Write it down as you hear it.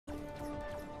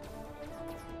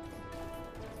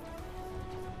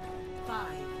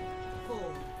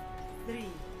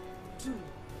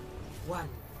One.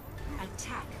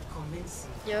 Attack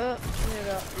commencing. Yup.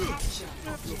 Capture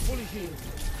of You're fully healed.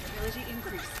 Ability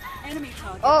increase. Enemy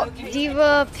target. Oh, located.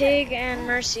 Diva, Pig, and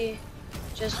Mercy.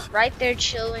 Just right there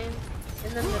chilling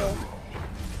in the middle.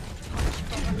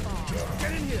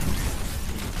 Get in here.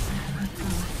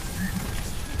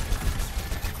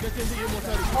 Get in the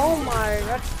immortality. Oh my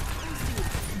god.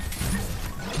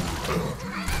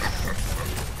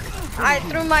 I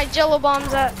threw my jello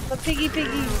bombs at the piggy. Regen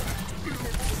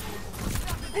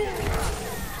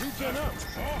up.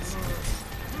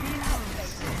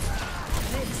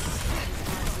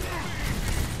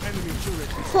 Enemy turret.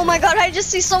 Oh my god, I just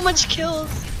see so much kills.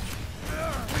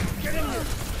 Get in here.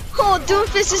 Oh,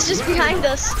 Doomfist is just behind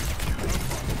us.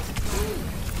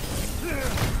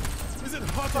 Is it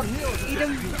hot in here?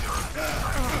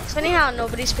 It's funny how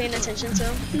nobody's paying attention to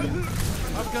him.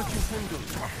 I've got you tangled.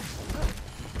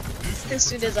 As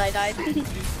soon as I died. You're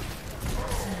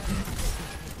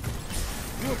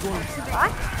going to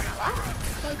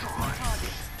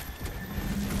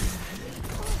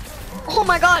Oh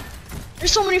my god,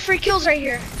 there's so many free kills right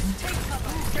here.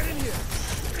 get in here.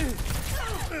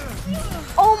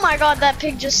 Oh my god, that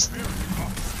pig just...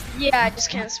 Yeah, I just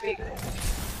can't speak.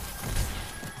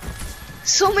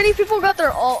 So many people got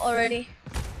their ult already.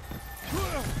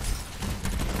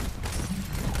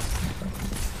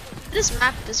 This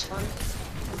map is fun.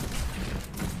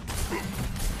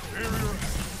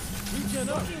 Regen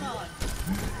up.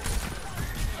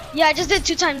 Yeah, I just did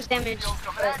 2 times damage.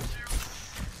 But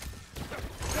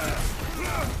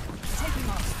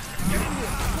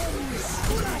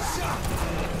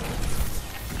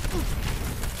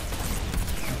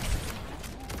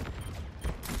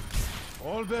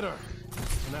All better.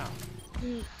 Now.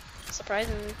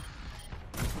 surprisingly.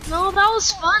 No, that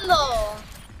was fun though.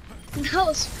 That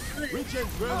was fun. Regen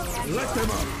well. Let them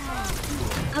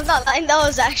up. I'm not lying, that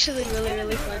was actually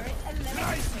really fun.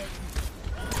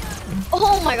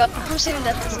 Oh my god, I'm saving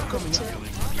that as a cool too.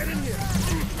 Get in here.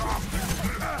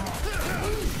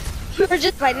 We were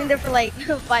just fighting there for like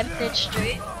 5 minutes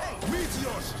straight.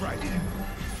 Meteor strike.